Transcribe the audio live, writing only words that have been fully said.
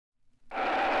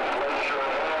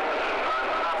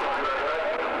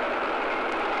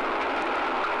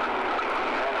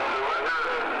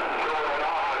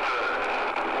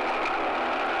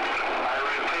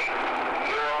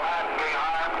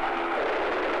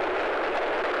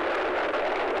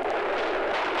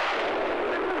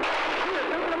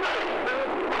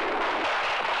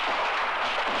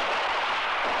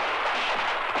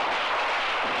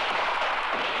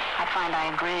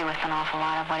agree with an awful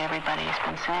lot of what everybody's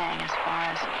been saying as far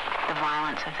as the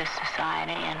violence of this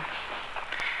society,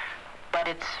 but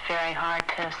it's very hard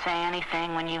to say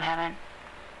anything when you haven't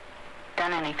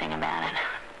done anything about it.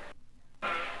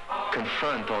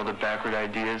 Confront all the backward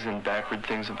ideas and backward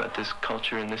things about this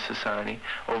culture and this society,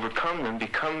 overcome them,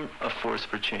 become a force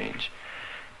for change,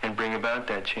 and bring about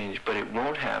that change. But it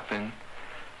won't happen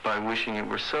by wishing it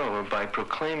were so or by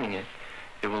proclaiming it.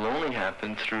 It will only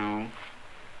happen through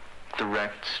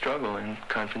direct struggle and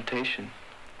confrontation.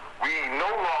 We no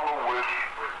longer wish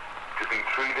to be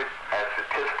treated as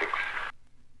statistics.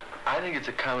 I think it's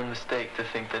a common mistake to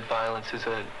think that violence is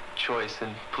a choice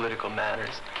in political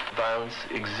matters. Violence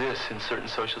exists in certain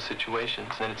social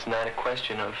situations, and it's not a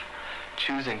question of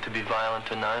choosing to be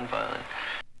violent or nonviolent.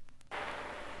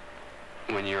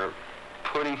 When you're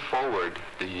putting forward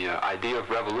the idea of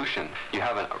revolution, you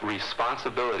have a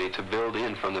responsibility to build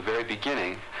in from the very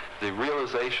beginning the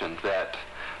realization that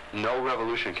no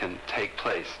revolution can take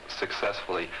place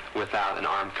successfully without an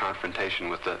armed confrontation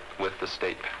with the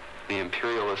state. The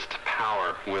imperialist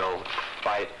power will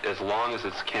fight as long as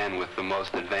it can with the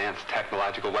most advanced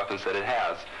technological weapons that it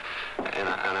has. And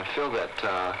I feel that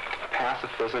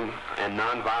pacifism and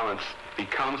nonviolence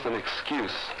becomes an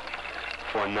excuse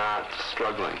for not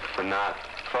struggling, for not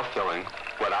fulfilling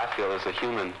what I feel is a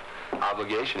human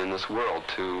obligation in this world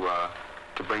to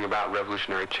bring about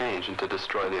revolutionary change and to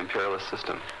destroy the imperialist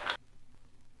system.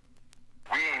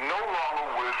 We no longer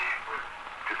wish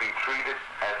to be treated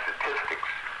as statistics.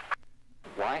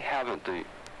 Why haven't the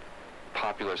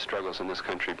popular struggles in this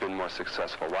country been more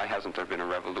successful? Why hasn't there been a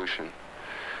revolution?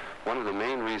 One of the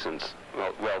main reasons,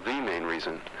 well, the main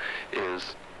reason,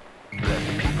 is that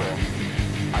the people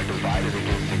are divided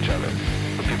against each other.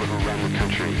 The people who run the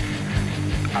country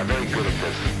are very good at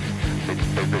this.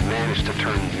 They've managed to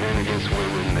turn men against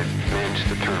women. They've managed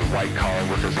to turn white-collar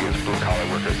workers against blue-collar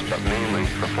workers. But mainly,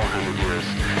 for 400 years,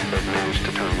 they've managed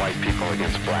to turn white people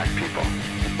against black people.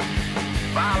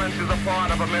 Violence is a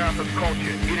part of America's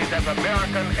culture. It is as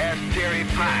American as cherry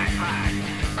pie.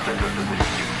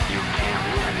 You can't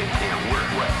win. It can't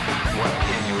work. What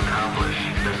can you accomplish?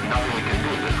 There's nothing we can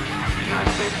do. The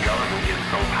United States government is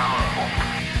so powerful.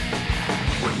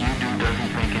 What you do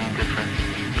doesn't make any difference.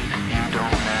 You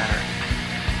don't matter.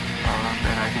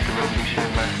 And I think the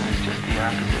revolutionary lesson is just the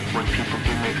opposite. What people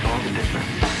do makes all the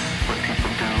difference. What people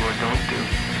do or don't do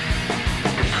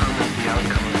determines the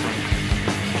outcome of things.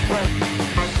 Well,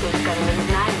 United States government is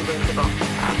not invincible.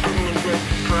 It didn't exist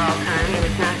for all time, and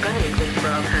it's not going to exist for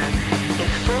all time.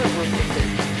 It's full of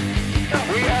weaknesses.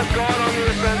 We have gone on the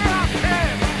offensive.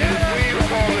 It is we who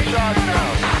call the shots now.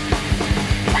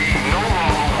 We no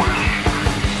longer wish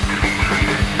to be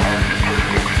treated as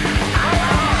statistics.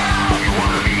 We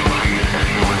want to be treated as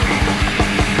human beings.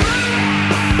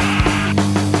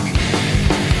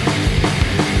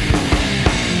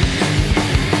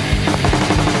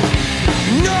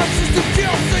 Nonsense to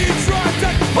kill, so you try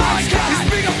to podcast. You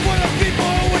speak up for the people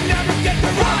who would never get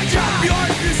the right job. The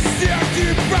artist is there, do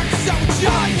you practice out what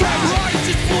you like? Your art is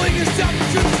just fooling yourself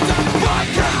to the stop the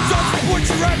podcast. Don't support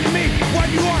your enemy when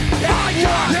you are at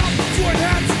war. Help the joint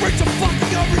hands, break the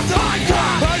fucking over the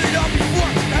icon. Heard it all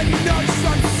before, and you know you're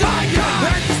on side.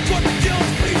 And just cut the kills,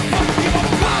 please fuck give up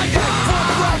fire. Fuck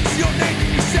rocks, your name,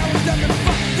 you sell them and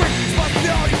fuck great.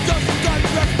 Responsibility doesn't die,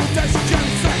 reputation,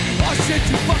 genocide. Oh shit,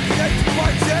 you fucking hate the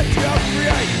parts that you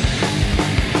create.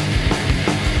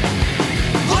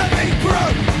 Living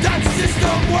proof that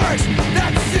system works,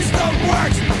 that system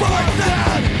works for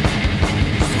them.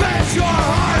 Spend your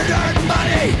hard-earned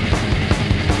money,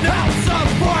 now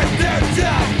support their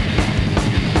death.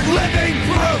 Living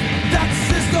proof that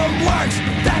system works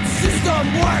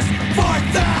for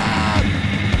them.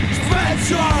 Spend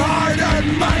your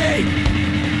hard-earned money,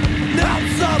 now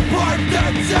support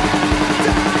their death.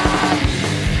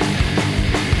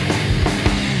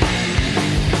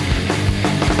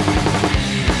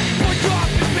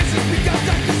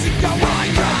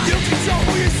 You control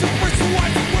who you super, so why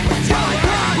you will retire?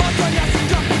 My gun has a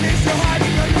companies, you're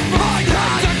hiding on the fire.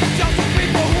 Second tells the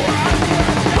people who are out there.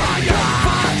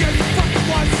 Fire, get the fucking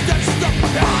ones that stuck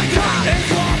behind.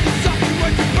 It's all the sucking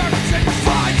when you burn and take the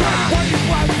fire. When you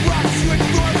fly the rocks, you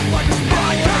ignore the blood is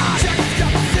fire. Check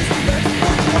the system and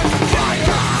work once you can.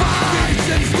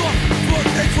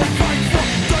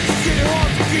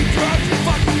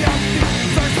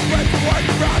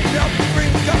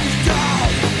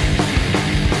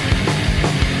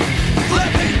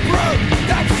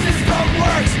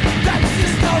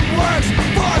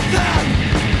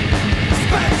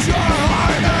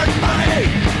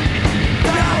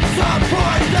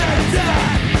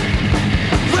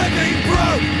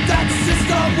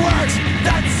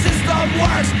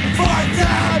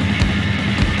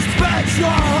 your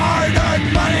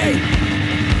hard-earned money.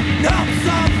 Now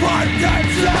support their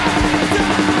death.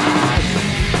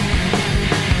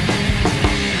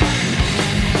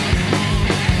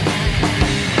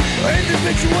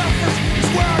 Individual efforts is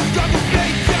where our struggles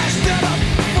being cashed up.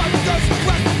 Fight those who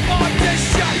press on this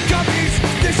shot. Companies,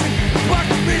 condition,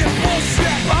 market media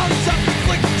bullshit. All the time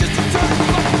conflict just to turn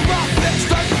fucking profit.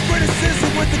 Start with criticism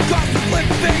with the cost of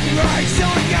living right.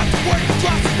 Selling out the work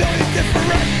across a million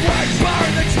different ways. Power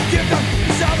that you give them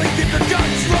is how they get their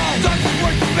control. Doesn't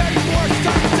work to make more, it's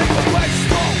time to take away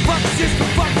stole. Fuck the system,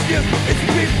 fuck you. It's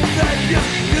people that use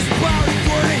this power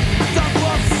authority. Top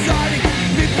of society.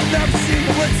 People never seem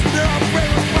to listen, they're all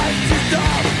brain life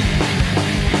system.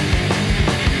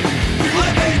 You're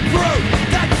living proof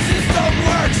that the system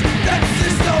works,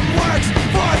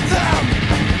 for them.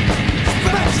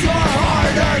 Spend your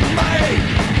hard-earned money,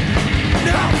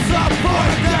 now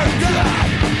support their death.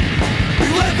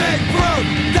 You're living proof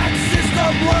that the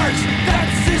system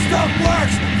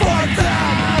works, for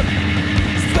them.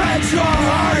 Spend your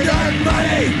hard-earned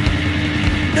money,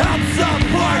 now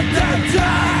support their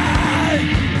death.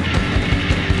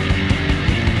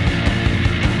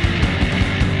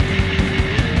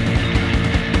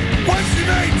 Once in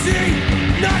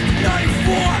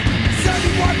 1994,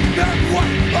 71 remember what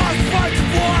Oz fights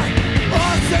for.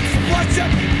 Oz sex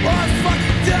bloodshed, Oz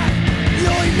fucking death. He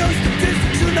only knows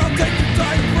statistics and I'll take the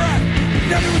time breath.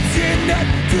 Never would see a net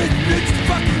to admit the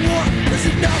fucking war. This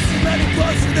is now so many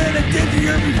closer than it did the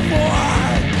year before.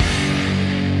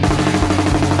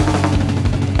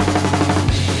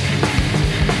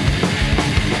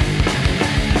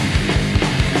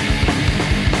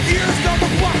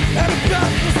 And a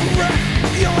path was correct.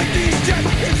 The only thing is checked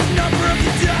is the number of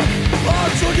the dead. All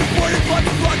children born in blood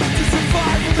to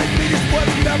survive. Will they meet us what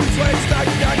the memories when it's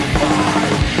 1995?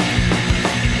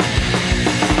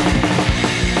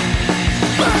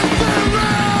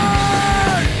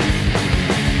 Veteran!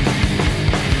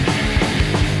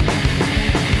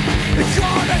 It's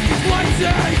all that is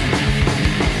blessing.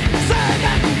 Say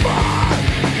that before.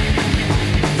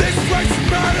 This race is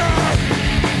murder.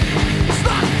 It's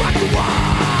not fucking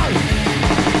war.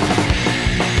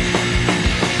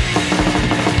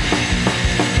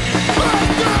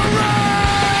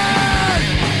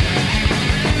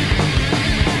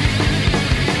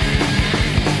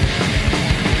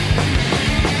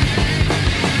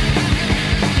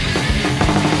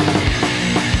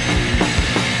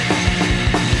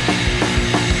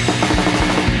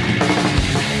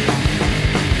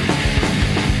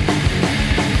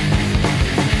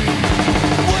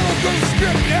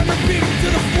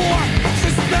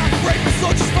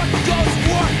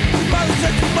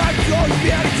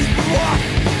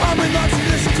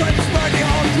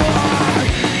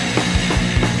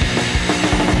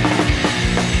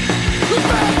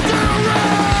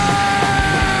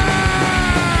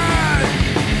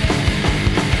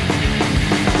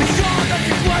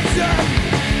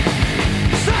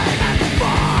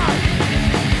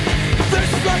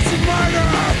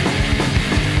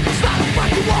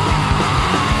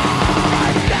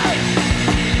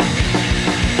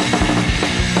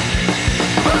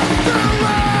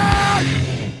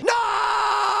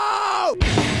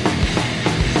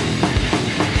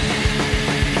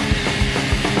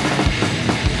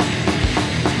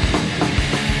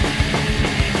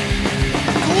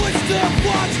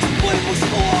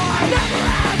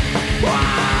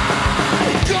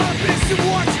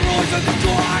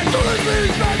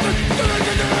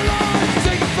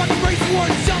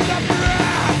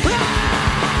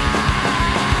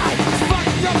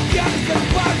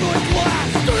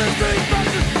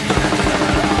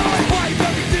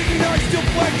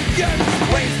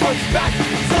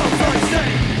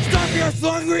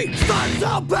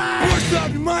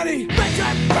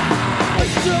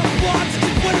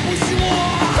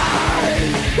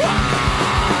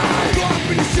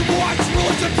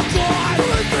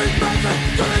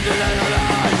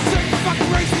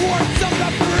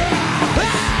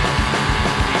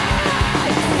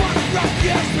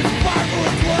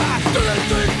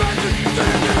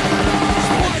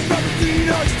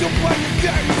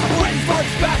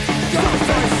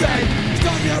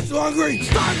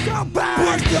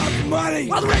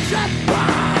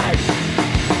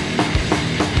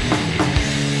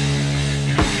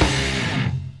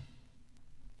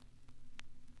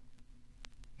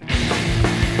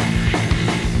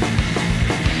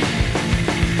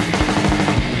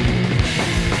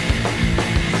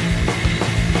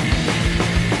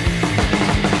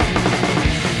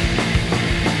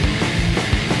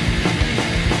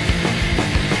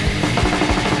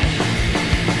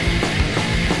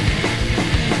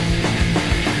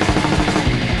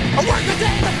 Work a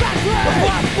day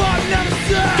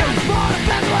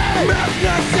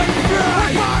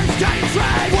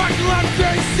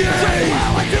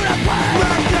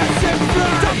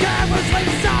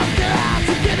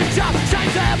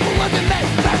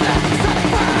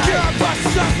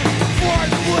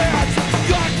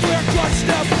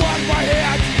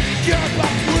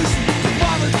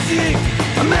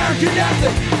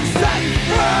nothing set me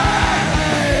free.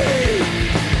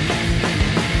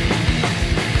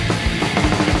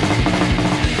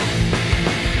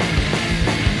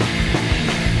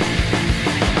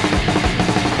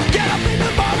 Get up in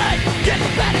the morning, get to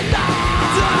bed at night.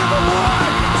 Don't give a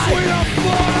one, sweet on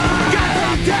fire. Got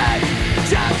some days,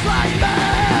 just like me.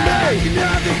 Make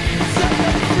nothing set me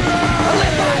free. I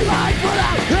live my life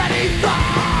without any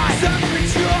thought. Separate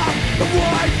job, a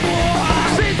white boy.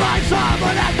 Seems like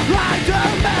someone has lied to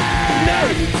me.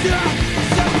 Make nothing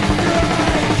set me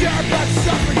free. Care about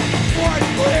suffering, foreign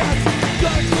lands.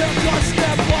 Got a clear cut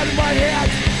snap out of my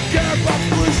hands. Care about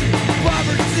pollution,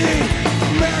 poverty.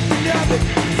 American nothing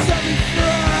set me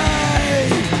free.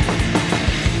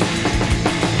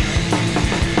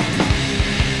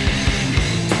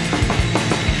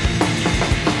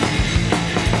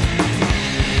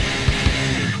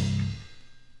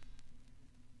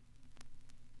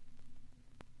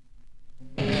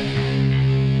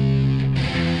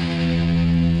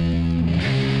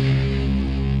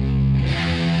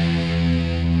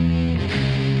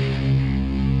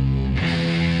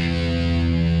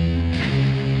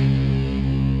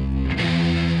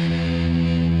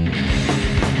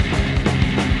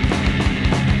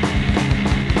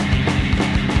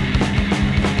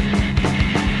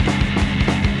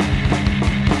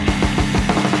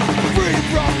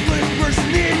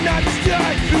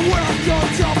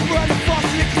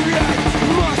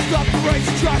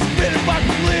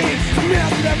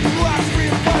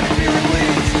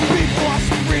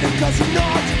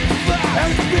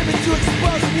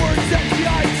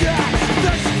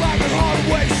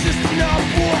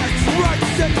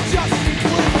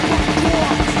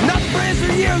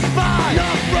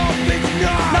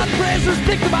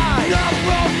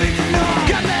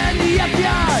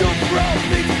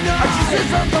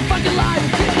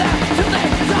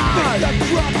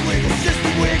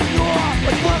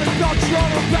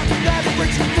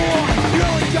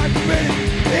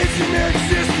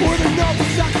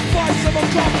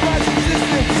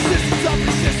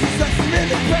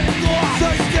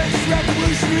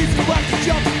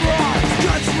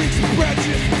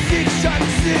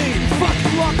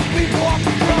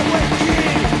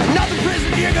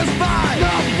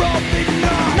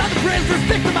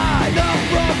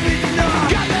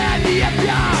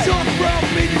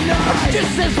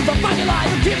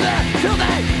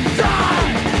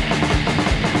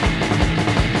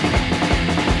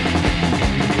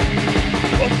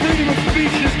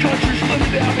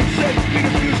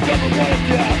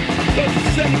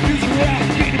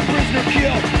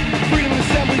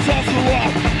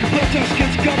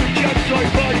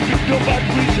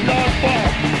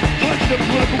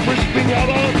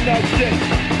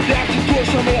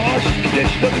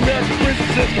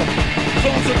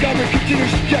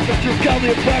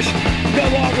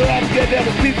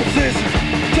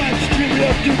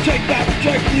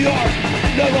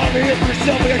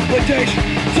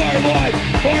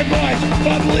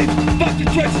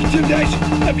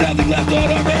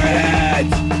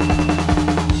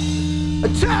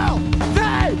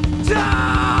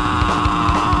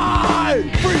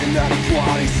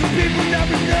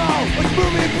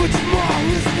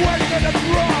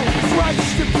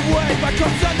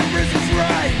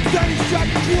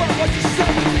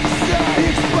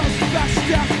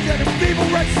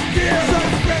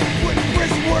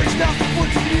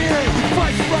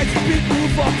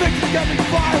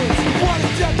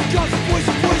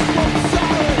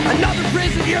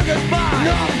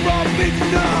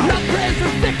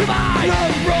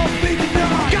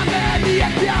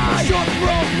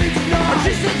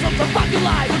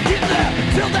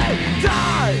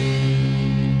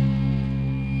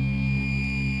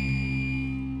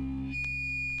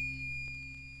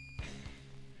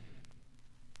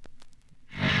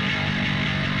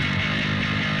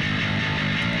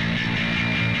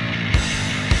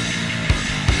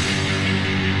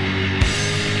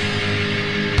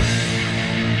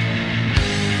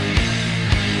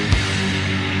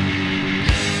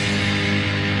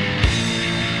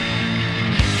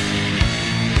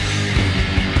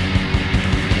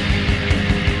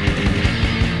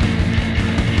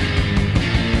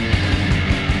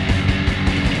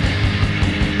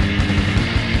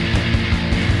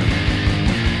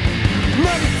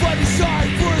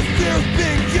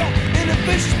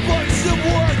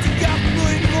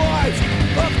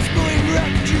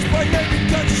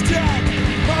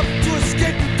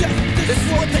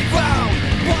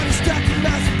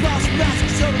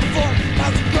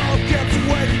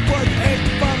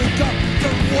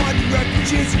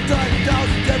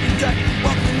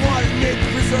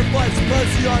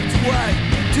 Mercy on its way.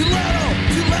 Too little,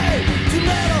 too late, too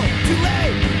little, too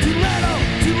late, too late.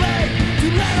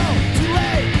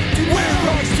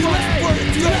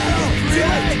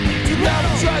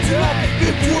 to help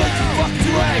people work too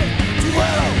fucking late. Too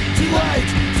little, too late,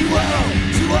 too little,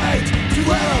 too late, too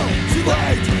little, too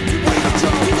late. Too late to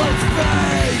jump to those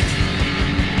fate.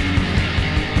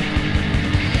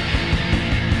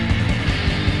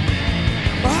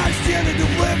 A high standard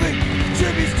of living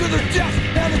contributes to their death,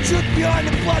 and the truth behind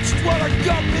the bloodshed is what our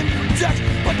government protects.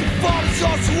 But the fault is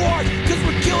also ours, cause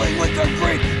we're killing with our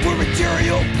greed for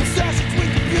material possessions.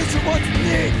 We confuse for what we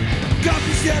need.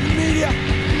 Copies and the media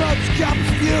promotes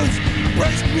copies views,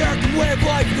 embrace the American way of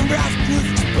life at the mass cruise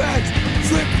expense.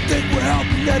 So if you think we're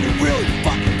helping, then you're really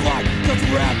fucking blind, cause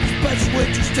we're after special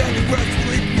interest and the rest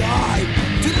we leave behind.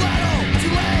 Too little, too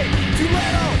late, too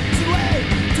little, too late,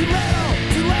 too little,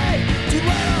 too late, too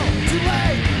little, too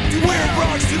late. We're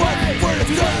wrongs too much for the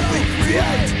time we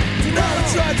create. Now I'm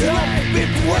trying to help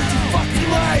people work too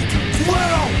fucking late. Too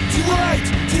little, too late,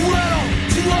 too little,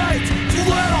 too late, too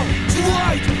little, too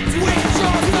late. Too weak,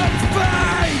 strong, not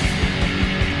fake.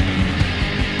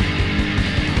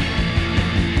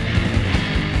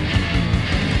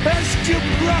 As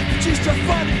Cuban refugees try to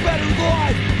find a better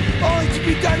life, only to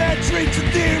be done entry to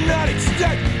the United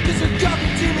States. Cause our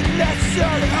government team is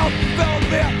necessary to help the fellow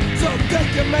man, so they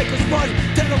can make us money.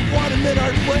 They don't want them in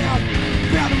our land.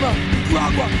 Panama,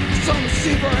 Nicaragua, some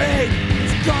receive our aid.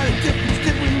 It's the kind of difference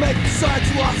that we make besides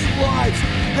loss of lives.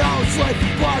 Now it's life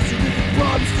is positive and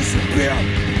problems disappear.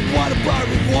 What about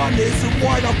Rwanda? Is it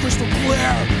white or crystal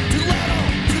clear? Too little,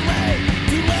 too late,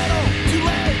 too little, too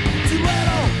late, too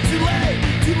little, too late,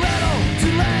 too little,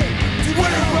 too late. We're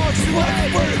wrong too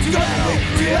late, we're too little, we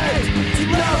create.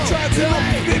 Now I'm trying to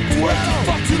help people work too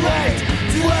fuck too late.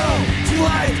 Too little, too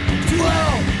late, too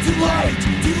little, too late,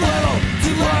 too little,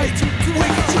 too late. Too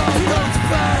weak to try to know its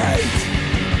fate.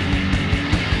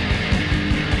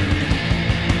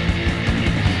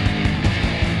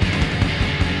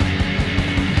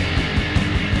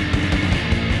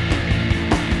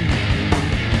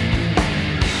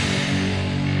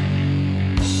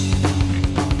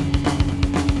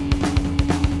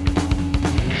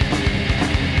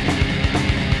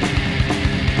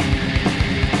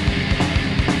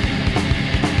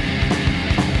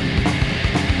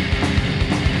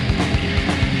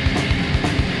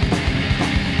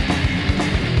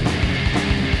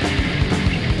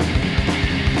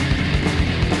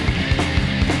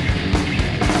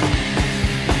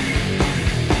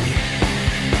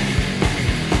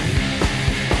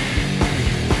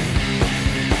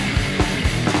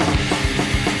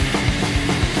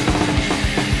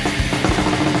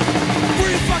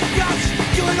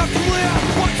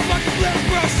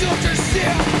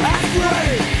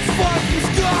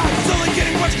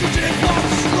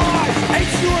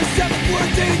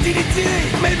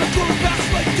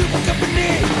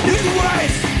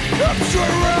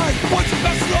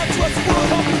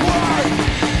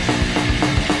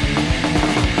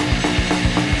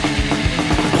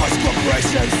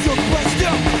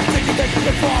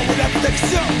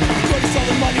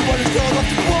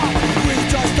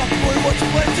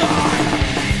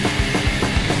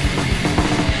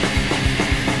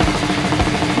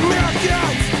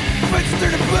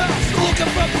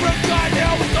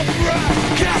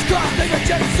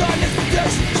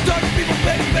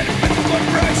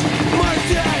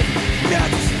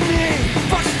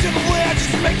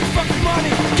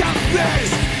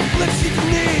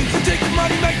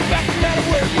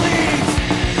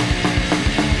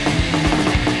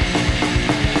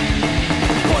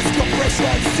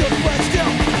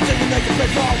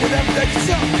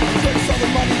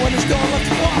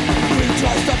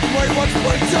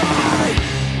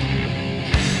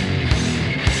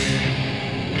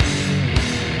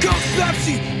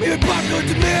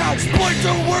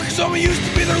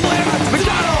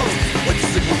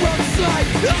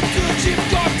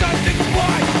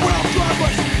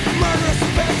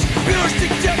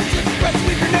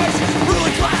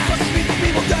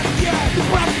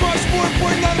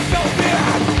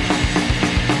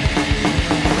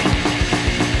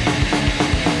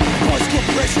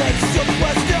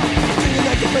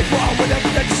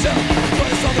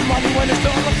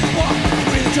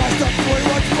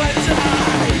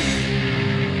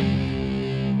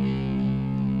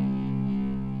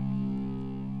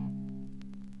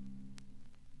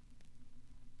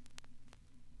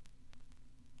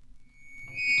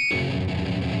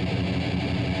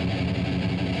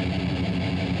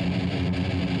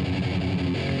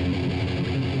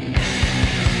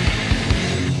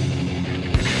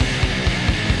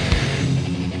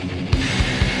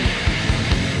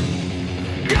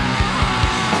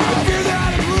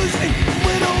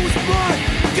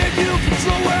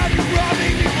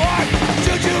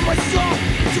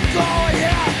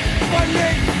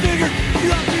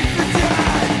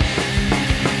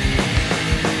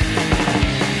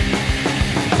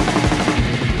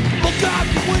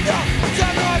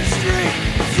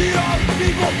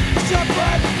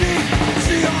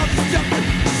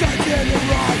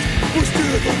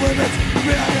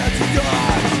 man had to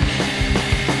die.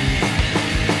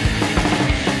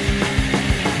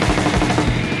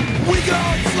 We go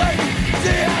enslaved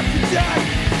day after day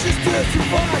just to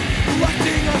survive,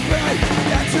 collecting our pay.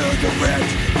 And to the rich,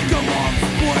 go on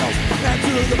spoils, and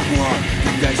to the poor,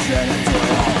 think they should enjoy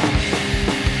all.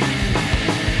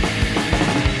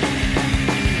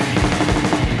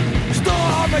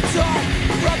 Stole all my time,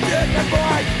 corrupted my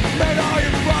mind, made all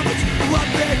your profits,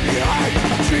 left me behind.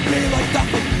 Treat me like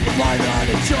nothing, relying on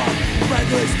a charm,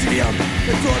 friendless Tedium,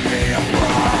 and tore me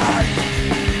apart.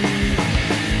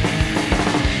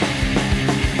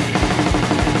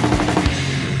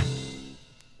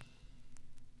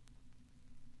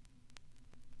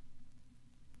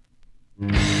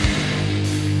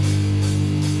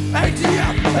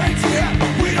 A.T.F, A.T.F,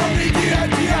 we don't need the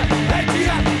A.T.F,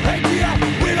 A.T.F, A.T.F,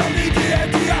 we don't need the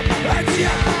A.T.F,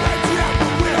 A.T.F, A.T.F,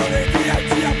 we don't need the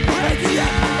A.T.F, A.T.F,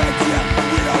 A.T.F,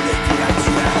 we don't need the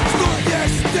A.T.F. Story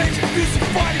gas stage, music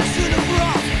fighting soon and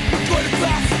rough. Join the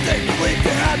class, they believe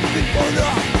they haven't been blown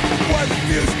up. Why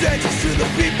refuse dangerous to the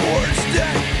people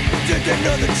instead? Did they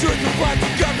know the truth about the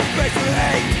government based on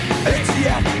hate?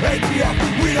 A.T.F, A.T.F,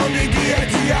 we don't need the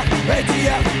A.T.F,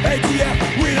 A.T.F, A.T.F,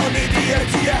 we don't need the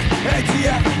A.T.F,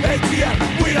 A.T.F, A.T.F,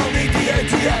 we don't need the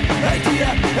A.T.F,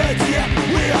 A.T.F, A.T.F,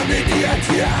 we don't need the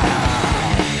A.T.F.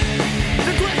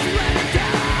 The twisted random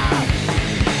time,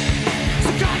 so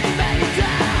constant many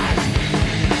times.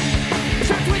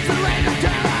 It's a twisted random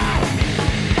time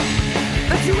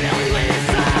that you really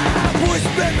listen. Boys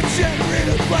spend my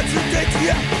generator, bunch of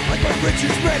A.T.F. Like my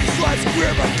riches made his life's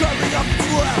career by covering up its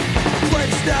left.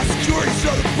 Claims now security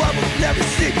so the public never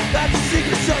see that the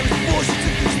Secret Service bullshit to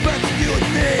expect from you and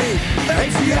me.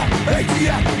 A.T.F,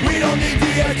 A.T.F, we don't need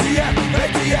the A.T.F,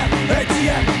 A.T.F,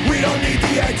 A.T.F, we don't need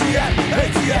the A.T.F,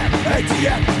 A.T.F,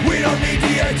 A.T.F, we don't need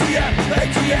the A.T.F,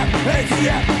 A.T.F,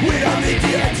 A.T.F, we don't need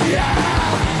the A.T.F.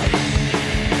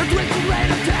 The twisted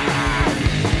rate of time,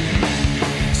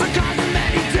 so causing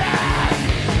many deaths.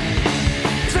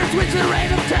 So twisted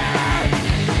rate of time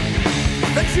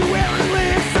that you will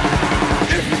listen.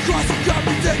 If you cross the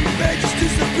government, then you may just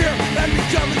disappear and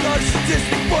become another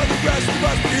statistic for the rest of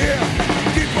us to hear.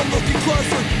 Keep on looking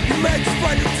closer, you may just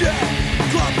find your death.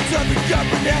 Coffins of the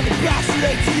government and the bastard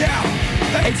A.T.F.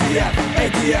 A.T.F,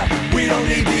 A.T.F, we don't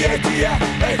need the A.T.F.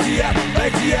 A.T.F,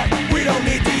 A.T.F, we don't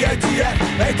need the A.T.F.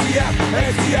 A.T.F,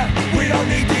 A.T.F, we don't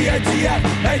need the A.T.F.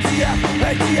 A.T.F,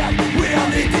 A.T.F, we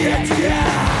don't need the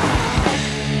A.T.F.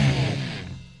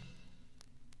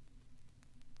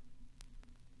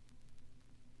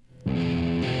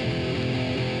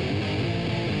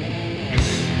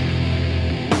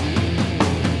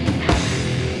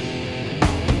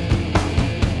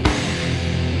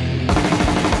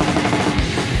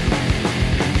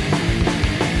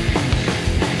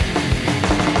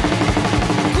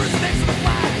 Crucifix and the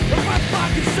flag, if I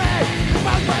fucking say,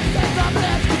 my life stands up and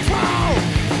has control.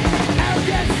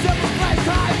 Arrogance, civil life,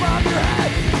 high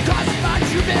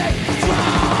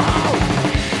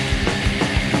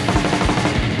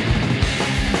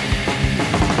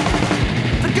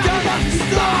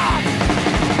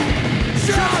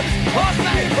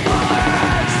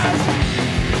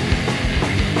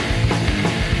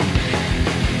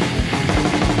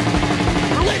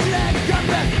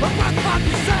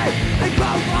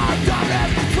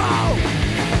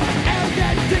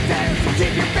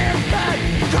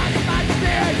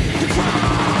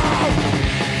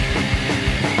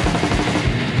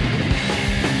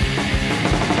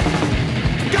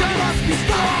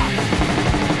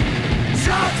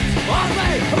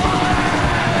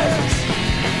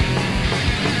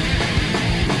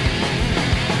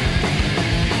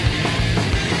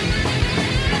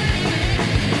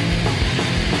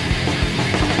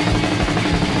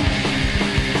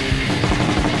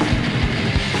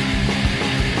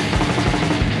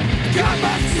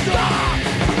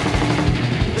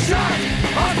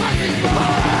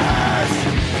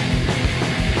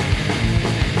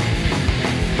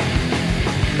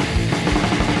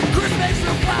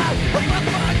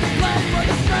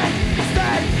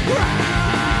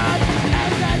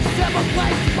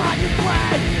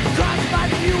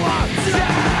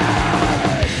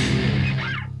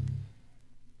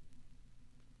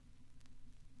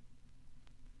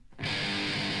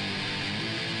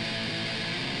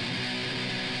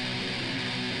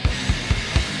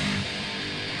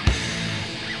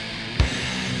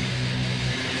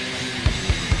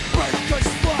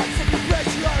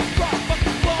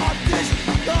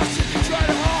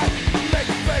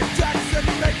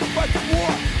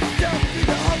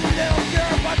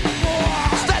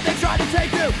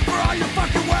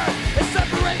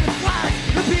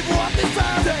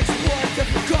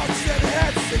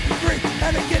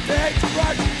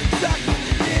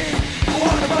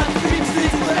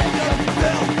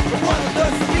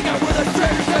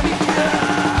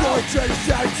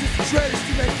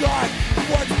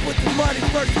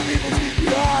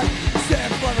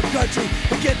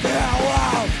and get the hell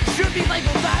out. Should be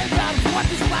labeled diabound, what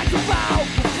this flag's about.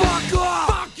 Fuck off!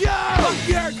 Fuck you! Fuck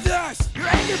hear this! Your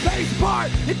anger pays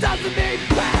part, it doesn't mean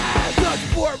bad. Let's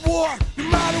support war, no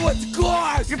matter what the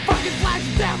cause. Your fucking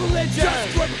flag's a damn religion. Just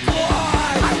destroy the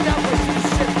cause.